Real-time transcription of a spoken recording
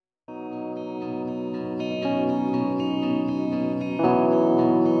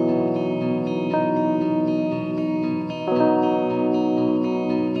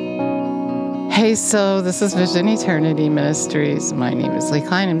Hey, so this is Vision Eternity Ministries. My name is Lee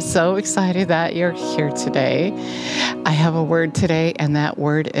Klein. I'm so excited that you're here today. I have a word today, and that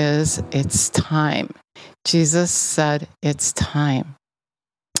word is, it's time. Jesus said, it's time.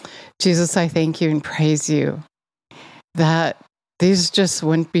 Jesus, I thank you and praise you that these just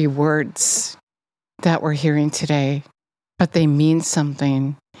wouldn't be words that we're hearing today, but they mean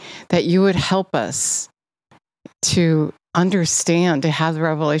something, that you would help us to understand, to have the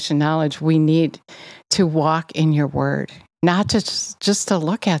revelation knowledge we need to walk in your word, not just to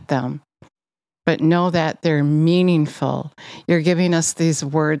look at them, but know that they're meaningful. You're giving us these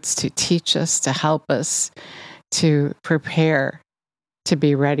words to teach us, to help us, to prepare, to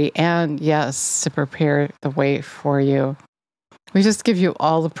be ready, and yes, to prepare the way for you. We just give you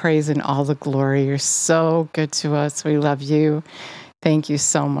all the praise and all the glory. You're so good to us. We love you. Thank you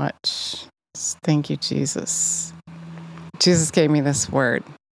so much. Thank you, Jesus. Jesus gave me this word.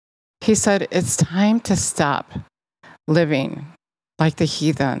 He said, it's time to stop living like the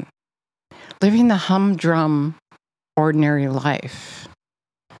heathen, living the humdrum, ordinary life.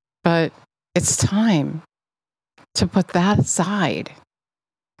 But it's time to put that aside,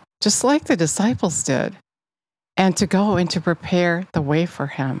 just like the disciples did, and to go and to prepare the way for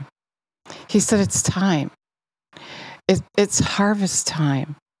him. He said, it's time. It's harvest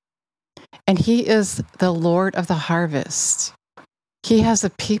time. And he is the Lord of the harvest. He has a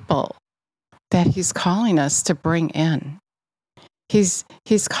people that he's calling us to bring in. He's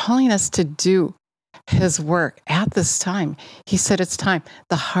calling us to do his work at this time. He said it's time.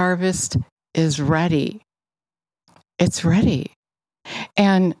 The harvest is ready. It's ready.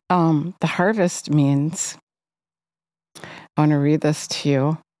 And the harvest means, I want to read this to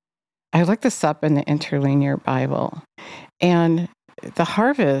you. I looked this up in the Interlinear Bible. And the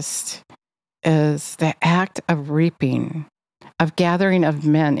harvest is the act of reaping, of gathering of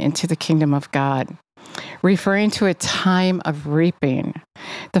men into the kingdom of God, referring to a time of reaping,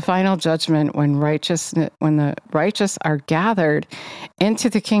 the final judgment when the righteous are gathered into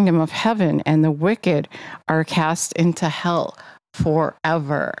the kingdom of heaven and the wicked are cast into hell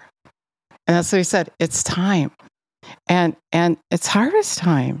forever. And that's what he said. It's time. And it's harvest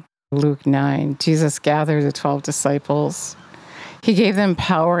time. Luke 9, Jesus gathered the 12 disciples. He gave them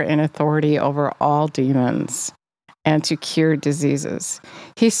power and authority over all demons and to cure diseases.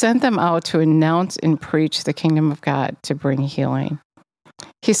 He sent them out to announce and preach the kingdom of God, to bring healing.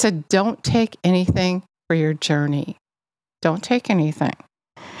 He said, don't take anything for your journey. Don't take anything.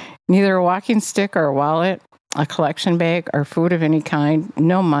 Neither a walking stick or a wallet, a collection bag, or food of any kind,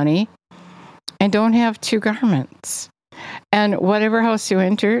 no money, and don't have 2 garments. And whatever house you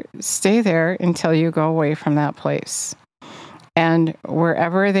enter, stay there until you go away from that place. And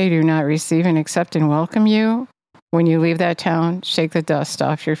wherever they do not receive and accept and welcome you, when you leave that town, shake the dust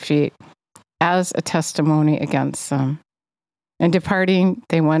off your feet as a testimony against them. And departing,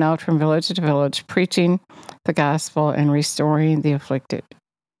 they went out from village to village, preaching the gospel and restoring the afflicted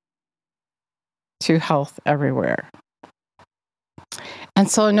to health everywhere. And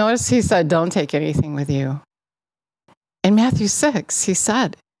so notice he said, don't take anything with you. In Matthew 6, he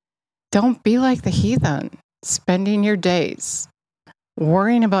said, don't be like the heathen, spending your days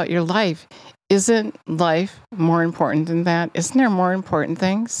worrying about your life. Isn't life more important than that? Isn't there more important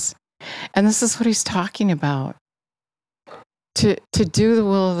things? And this is what he's talking about. To do the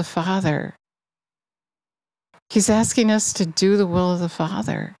will of the Father. He's asking us to do the will of the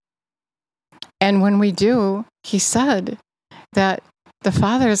Father. And when we do, he said that the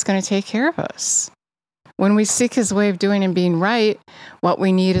Father is going to take care of us. When we seek his way of doing and being right, what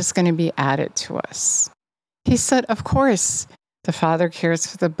we need is going to be added to us. He said, of course, the Father cares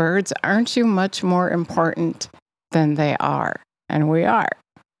for the birds. Aren't you much more important than they are? And we are.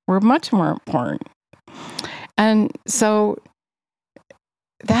 We're much more important. And so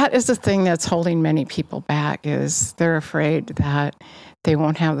that is the thing that's holding many people back, is they're afraid that they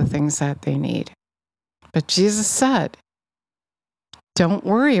won't have the things that they need. But Jesus said, don't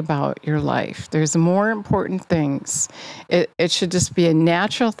worry about your life. There's more important things. It should just be a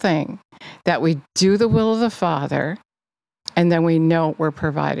natural thing that we do the will of the Father, and then we know we're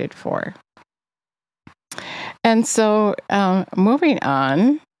provided for. And so moving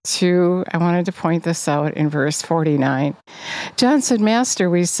on to, I wanted to point this out in verse 49. John said, Master,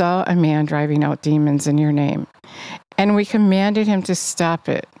 we saw a man driving out demons in your name, and we commanded him to stop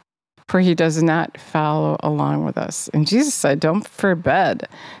it, for he does not follow along with us. And Jesus said, don't forbid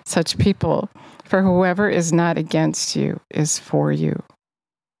such people, for whoever is not against you is for you.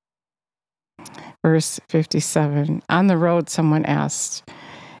 Verse 57, on the road, someone asked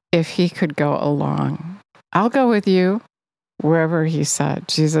if he could go along. I'll go with you. wherever he said.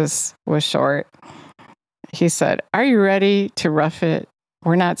 Jesus was short. He said, "Are you ready to rough it?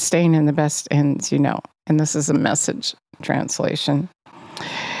 We're not staying in the best inns, And this is a Message translation.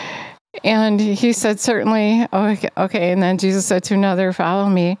 And he said, "Certainly." Okay. And then Jesus said to another, "Follow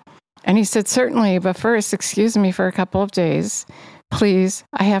me." And he said, "Certainly, but first, excuse me for a couple of days. Please,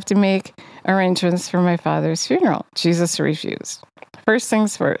 I have to make arrangements for my father's funeral." Jesus refused. First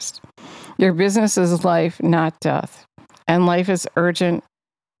things first. Your business is life, not death. And life is urgent.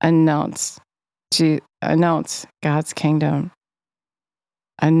 Announce God's kingdom.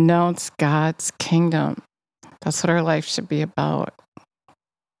 Announce God's kingdom. That's what our life should be about.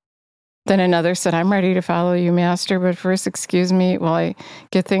 Then another said, "I'm ready to follow you, Master, but first excuse me while I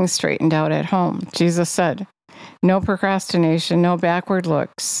get things straightened out at home." Jesus said, "No procrastination, no backward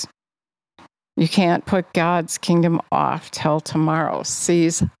looks. You can't put God's kingdom off till tomorrow.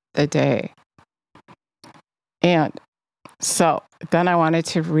 Seize the day." And so then I wanted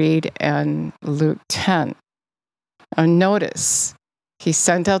to read in Luke 10. Notice, he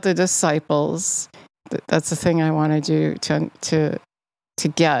sent out the disciples. That's the thing I want to do to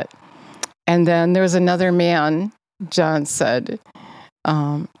get. And then there was another man, John said,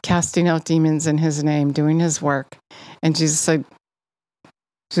 casting out demons in his name, doing his work. And Jesus said,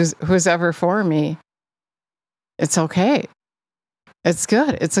 who's ever for me, it's okay. It's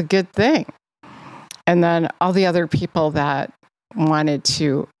good. It's a good thing. And then all the other people that wanted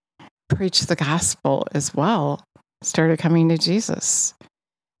to preach the gospel as well started coming to Jesus.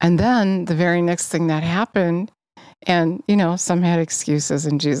 And then the very next thing that happened, and, some had excuses,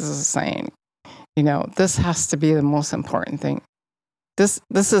 and Jesus is saying, this has to be the most important thing. This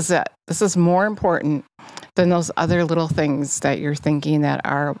is it. This is more important than those other little things that you're thinking that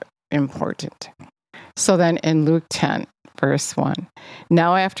are important. So then in Luke 10, verse 1,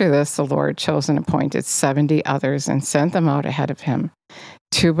 now after this, the Lord chose and appointed 70 others and sent them out ahead of him,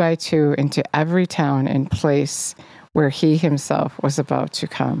 2 by 2, into every town and place where he himself was about to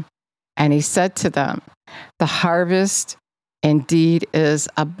come. And he said to them, "The harvest indeed is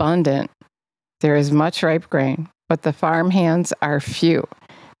abundant. There is much ripe grain, but the farm hands are few.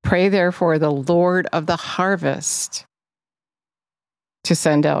 Pray therefore the Lord of the harvest to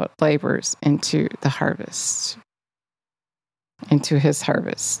send out laborers into the harvest, into his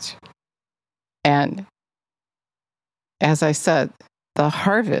harvest." And as I said, the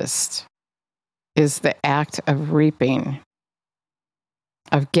harvest is the act of reaping,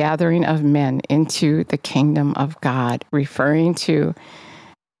 of gathering of men into the kingdom of God, referring to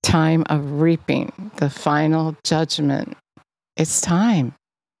time of reaping, the final judgment. It's time.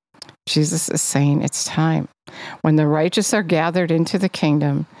 Jesus is saying it's time. When the righteous are gathered into the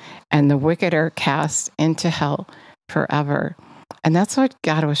kingdom and the wicked are cast into hell forever. And that's what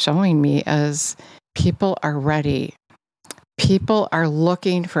God was showing me, as people are ready. People are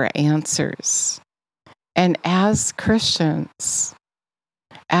looking for answers. And as Christians,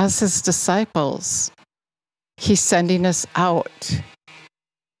 as his disciples, he's sending us out.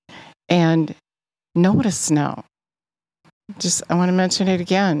 And notice now, I want to mention it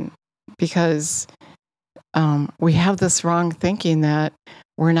again, because we have this wrong thinking that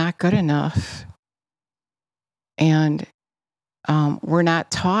we're not good enough. And we're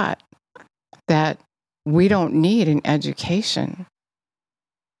not taught that we don't need an education.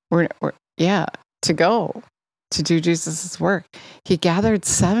 We're to go to do Jesus' work. He gathered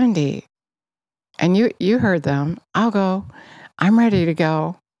 70. And you heard them. I'll go. I'm ready to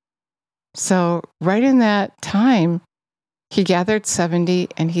go. So right in that time, he gathered 70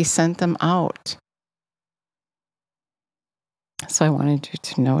 and he sent them out. So I wanted you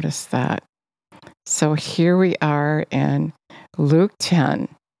to notice that. So here we are in Luke 10.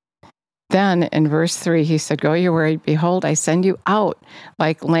 Then in verse 3, he said, "Go your way, behold, I send you out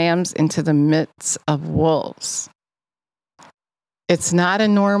like lambs into the midst of wolves." It's not a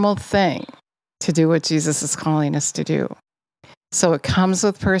normal thing to do what Jesus is calling us to do. So it comes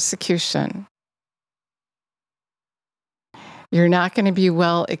with persecution. You're not going to be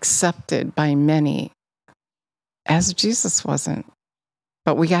well accepted by many, as Jesus wasn't.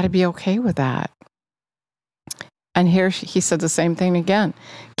 But we got to be okay with that. And here he said the same thing again.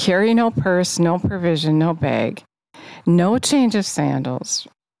 "Carry no purse, no provision, no bag, no change of sandals.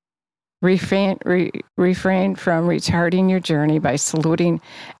 Refrain from retarding your journey by saluting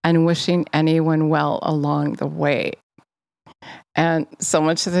and wishing anyone well along the way." And so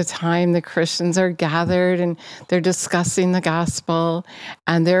much of the time, the Christians are gathered and they're discussing the gospel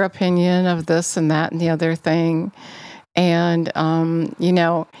and their opinion of this and that and the other thing. And,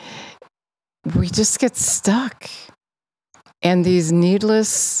 we just get stuck in these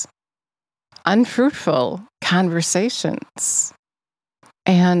needless, unfruitful conversations.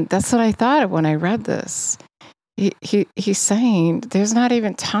 And that's what I thought of when I read this. He's saying there's not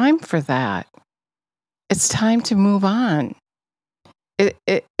even time for that. It's time to move on.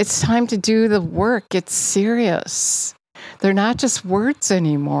 It's time to do the work. It's serious. They're not just words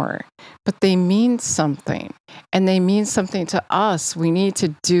anymore, but they mean something. And they mean something to us. We need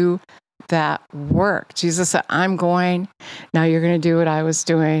to do that work. Jesus said, I'm going. Now you're going to do what I was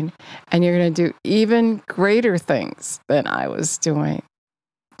doing. And you're going to do even greater things than I was doing.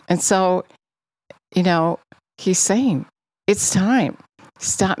 And so, he's saying, it's time.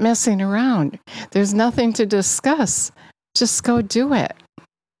 Stop messing around. There's nothing to discuss. Just go do it.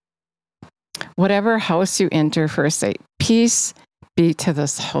 Whatever house you enter, first say, peace be to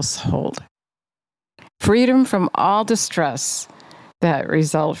this household. Freedom from all distress that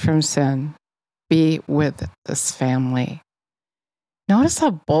result from sin be with this family. Notice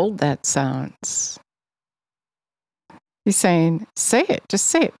how bold that sounds. He's saying, say it, just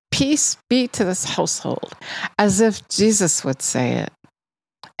say it. Peace be to this household, as if Jesus would say it.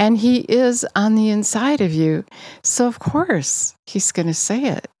 And he is on the inside of you. So of course, he's going to say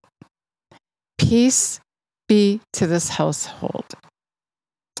it. Peace be to this household.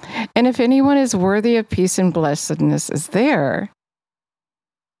 And if anyone is worthy of peace and blessedness is there,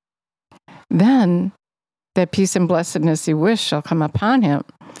 then that peace and blessedness you wish shall come upon him.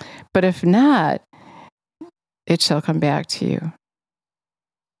 But if not, it shall come back to you.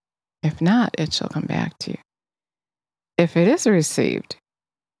 If not, it shall come back to you. If it is received,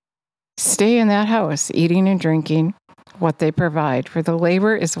 stay in that house, eating and drinking what they provide, for the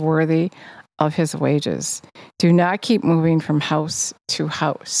labor is worthy of his wages. Do not keep moving from house to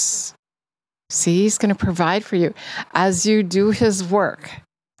house. See, he's going to provide for you. As you do his work,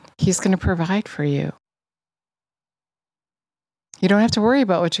 he's going to provide for you. You don't have to worry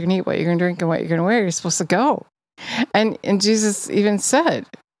about what you're going to eat, what you're going to drink, and what you're going to wear. You're supposed to go. And Jesus even said,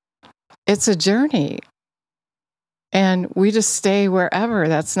 it's a journey. And we just stay wherever.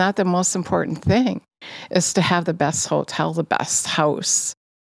 That's not the most important thing, is to have the best hotel, the best house,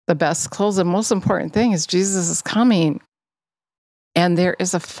 the best clothes. The most important thing is Jesus is coming. And there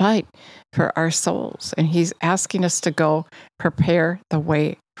is a fight for our souls. And he's asking us to go prepare the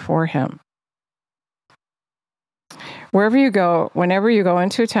way for him. Wherever you go, whenever you go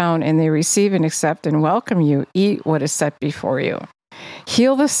into a town and they receive and accept and welcome you, eat what is set before you.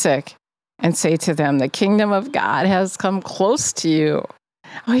 Heal the sick and say to them, the kingdom of God has come close to you.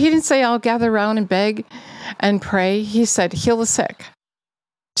 Oh, he didn't say, I'll gather around and beg and pray. He said, heal the sick.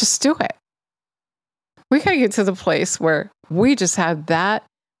 Just do it. We got to get to the place where we just have that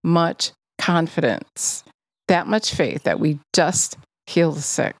much confidence, that much faith that we just heal the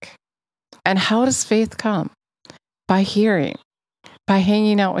sick. And how does faith come? By hearing, by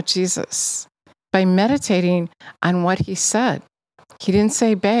hanging out with Jesus, by meditating on what he said. He didn't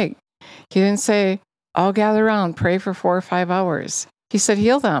say beg. He didn't say, I'll gather around, pray for 4 or 5 hours. He said,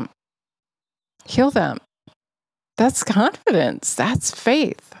 heal them. Heal them. That's confidence. That's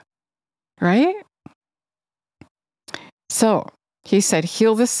faith, right? So he said,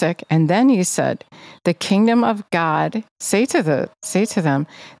 heal the sick. And then he said, the kingdom of God, say to them,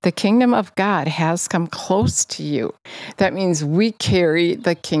 the kingdom of God has come close to you. That means we carry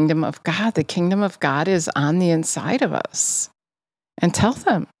the kingdom of God. The kingdom of God is on the inside of us. And tell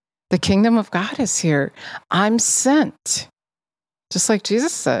them, the kingdom of God is here. I'm sent. Just like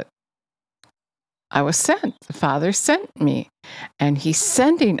Jesus said, I was sent. The Father sent me. And he's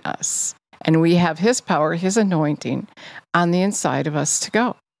sending us. And we have his power, his anointing on the inside of us to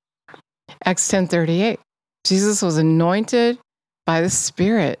go. Acts 10:38. Jesus was anointed by the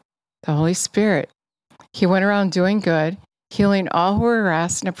Spirit, the Holy Spirit. He went around doing good, healing all who were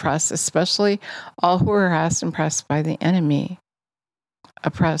harassed and oppressed, especially all who were harassed and oppressed by the enemy.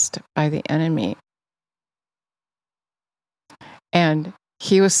 And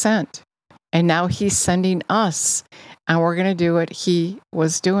he was sent. And now he's sending us. And we're going to do what he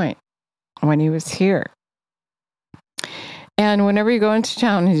was doing when he was here. And whenever you go into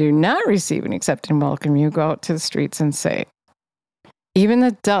town and do not receive and accept and welcome you, go out to the streets and say, even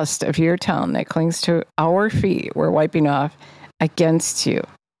the dust of your town that clings to our feet, we're wiping off against you.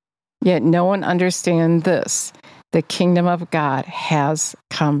 Yet no one understands this. The kingdom of God has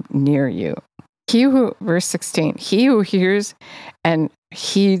come near you. Verse 16, he who hears and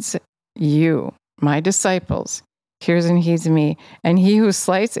heeds you, my disciples, hears and heeds me. And he who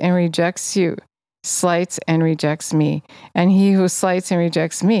slights and rejects you, slights and rejects me. And he who slights and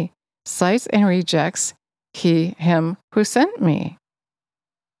rejects me, slights and rejects him who sent me.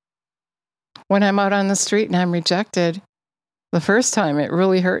 When I'm out on the street and I'm rejected, the first time it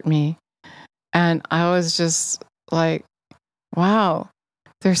really hurt me. And I was just like, wow,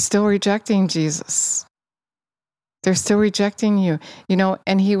 they're still rejecting Jesus. They're still rejecting you,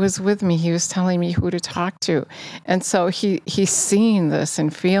 and he was with me. He was telling me who to talk to. And so he's seeing this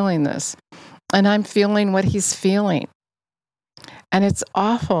and feeling this. And I'm feeling what he's feeling. And it's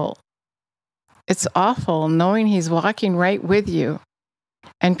awful. It's awful knowing he's walking right with you.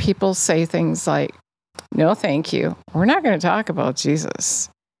 And people say things like, no, thank you. We're not going to talk about Jesus.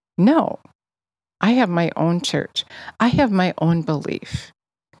 No, I have my own church. I have my own belief.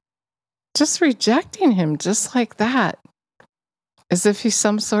 Just rejecting him just like that, as if he's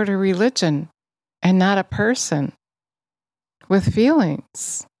some sort of religion and not a person with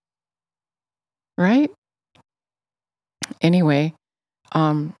feelings. Right? Anyway,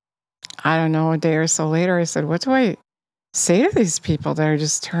 I don't know, a day or so later, I said, what do I say to these people that are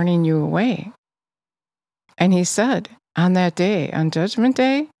just turning you away? And he said, on that day, on Judgment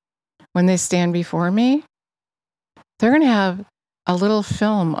Day, when they stand before me, they're going to have a little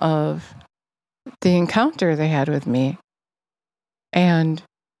film of the encounter they had with me. And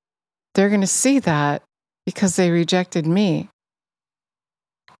they're going to see that because they rejected me.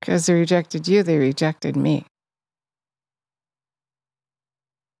 Because they rejected you, they rejected me.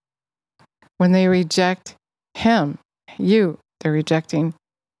 When they reject him, they're rejecting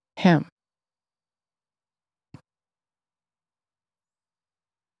him.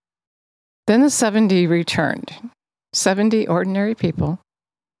 Then the 70 returned, 70 ordinary people.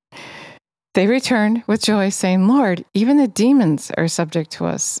 They returned with joy, saying, Lord, even the demons are subject to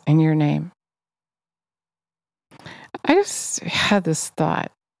us in your name. I just had this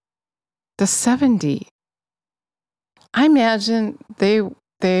thought. The 70. I imagine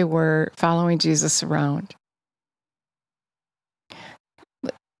they were following Jesus around.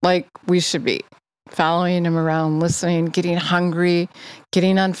 Like we should be. Following him around, listening, getting hungry,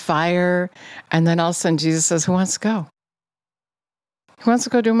 getting on fire. And then all of a sudden Jesus says, who wants to go? Who wants to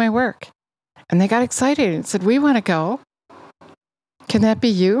go do my work? And they got excited and said, we want to go. Can that be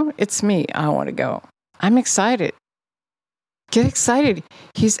you? It's me. I want to go. I'm excited. Get excited.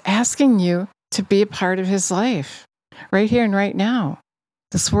 He's asking you to be a part of his life right here and right now.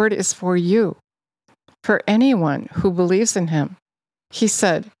 This word is for you, for anyone who believes in him. He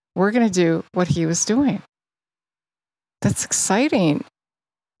said, we're going to do what he was doing. That's exciting.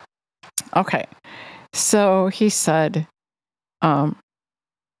 Okay. So he said, the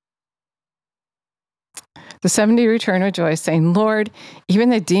 70 returned with joy, saying, Lord, even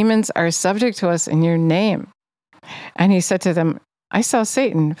the demons are subject to us in your name. And he said to them, I saw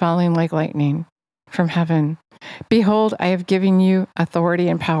Satan falling like lightning from heaven. Behold, I have given you authority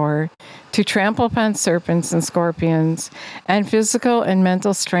and power to trample upon serpents and scorpions, and physical and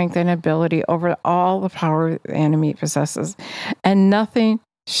mental strength and ability over all the power the enemy possesses. And nothing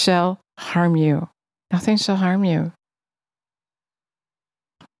shall harm you. Nothing shall harm you.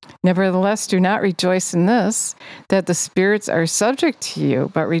 Nevertheless, do not rejoice in this, that the spirits are subject to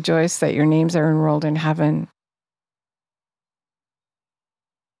you, but rejoice that your names are enrolled in heaven.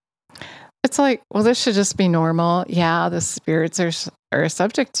 It's like, well, this should just be normal. Yeah, the spirits are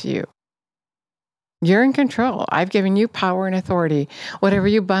subject to you. You're in control. I've given you power and authority. Whatever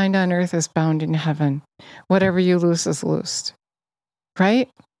you bind on earth is bound in heaven. Whatever you loose is loosed. Right?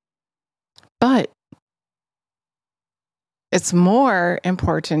 But it's more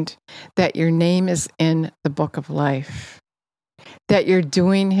important that your name is in the book of life. That you're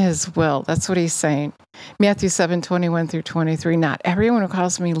doing his will. That's what he's saying. Matthew 7:21-23. Not everyone who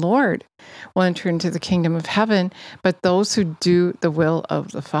calls me Lord will enter into the kingdom of heaven, but those who do the will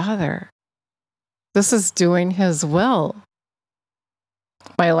of the Father. This is doing his will.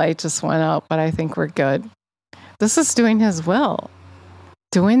 My light just went out, but I think we're good. This is doing his will.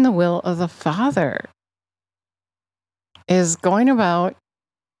 Doing the will of the Father is going about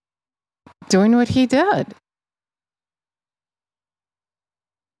doing what he did.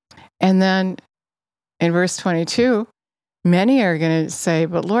 And then in verse 22, many are going to say,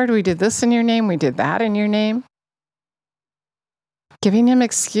 but Lord, we did this in your name, we did that in your name. Giving him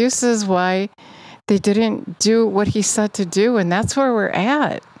excuses why they didn't do what he said to do, and that's where we're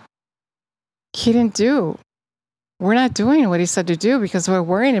at. He didn't do. We're not doing what he said to do because we're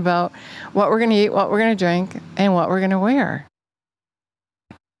worrying about what we're going to eat, what we're going to drink, and what we're going to wear.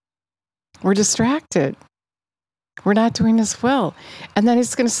 We're distracted. We're not doing his will. And then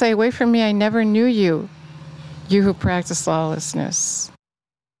he's going to say, away from me, I never knew you, you who practice lawlessness.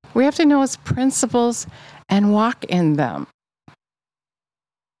 We have to know his principles and walk in them.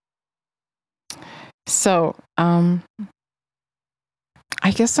 So, I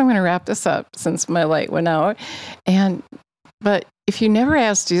guess I'm going to wrap this up since my light went out. And But if you never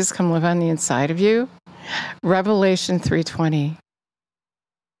asked Jesus to come live on the inside of you, Revelation 3:20,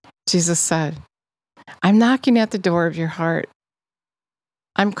 Jesus said, I'm knocking at the door of your heart.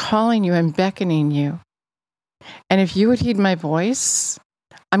 I'm calling you, I'm beckoning you. And if you would heed my voice,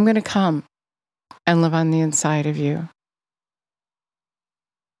 I'm going to come and live on the inside of you.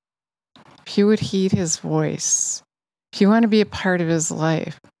 If you would heed his voice, if you want to be a part of his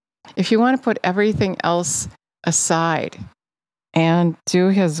life, if you want to put everything else aside and do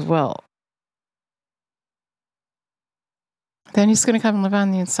his will, then he's going to come and live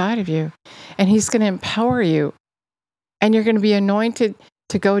on the inside of you. And he's going to empower you. And you're going to be anointed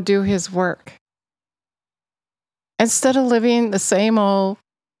to go do his work. Instead of living the same old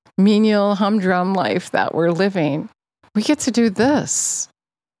menial humdrum life that we're living, we get to do this.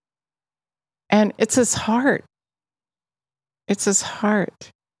 And it's his heart. It's his heart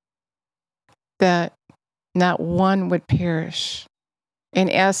that not one would perish.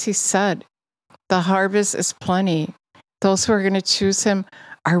 And as he said, the harvest is plenty. Those who are going to choose him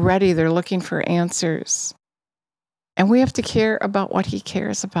are ready. They're looking for answers. And we have to care about what he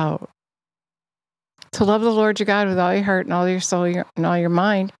cares about. To love the Lord your God with all your heart and all your soul and all your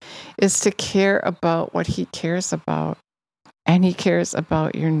mind is to care about what he cares about. And he cares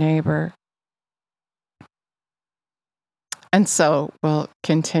about your neighbor. And so we'll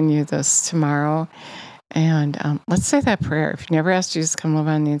continue this tomorrow. And let's say that prayer. If you never asked Jesus to come live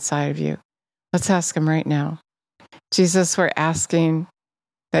on the inside of you, let's ask him right now. Jesus, we're asking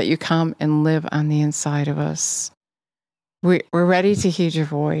that you come and live on the inside of us. We're ready to heed your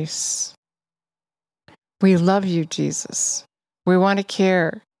voice. We love you, Jesus. We want to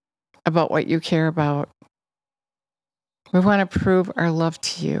care about what you care about. We want to prove our love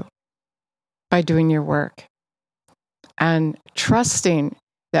to you by doing your work and trusting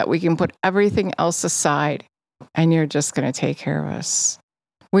that we can put everything else aside and you're just going to take care of us.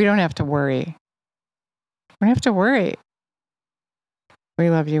 We don't have to worry. We don't have to worry. We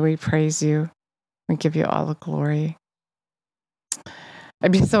love you. We praise you. We give you all the glory.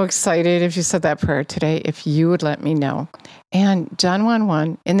 I'd be so excited if you said that prayer today, if you would let me know. And John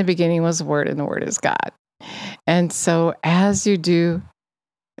 1:1, in the beginning was the Word, and the Word is God. And so as you do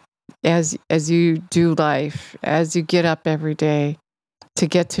life, as you get up every day to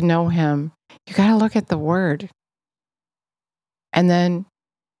get to know him, you got to look at the Word. And then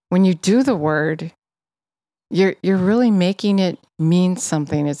when you do the Word, you're really making it mean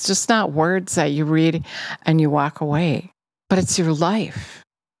something. It's just not words that you read and you walk away, but it's your life.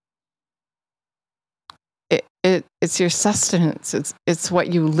 It's your sustenance. It's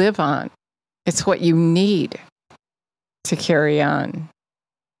what you live on. It's what you need to carry on.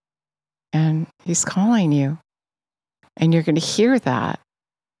 And he's calling you. And you're going to hear that.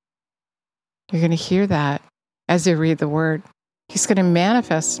 You're going to hear that as you read the Word. He's going to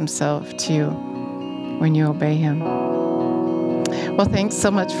manifest himself to you when you obey him. Well, thanks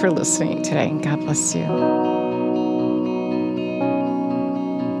so much for listening today, and God bless you.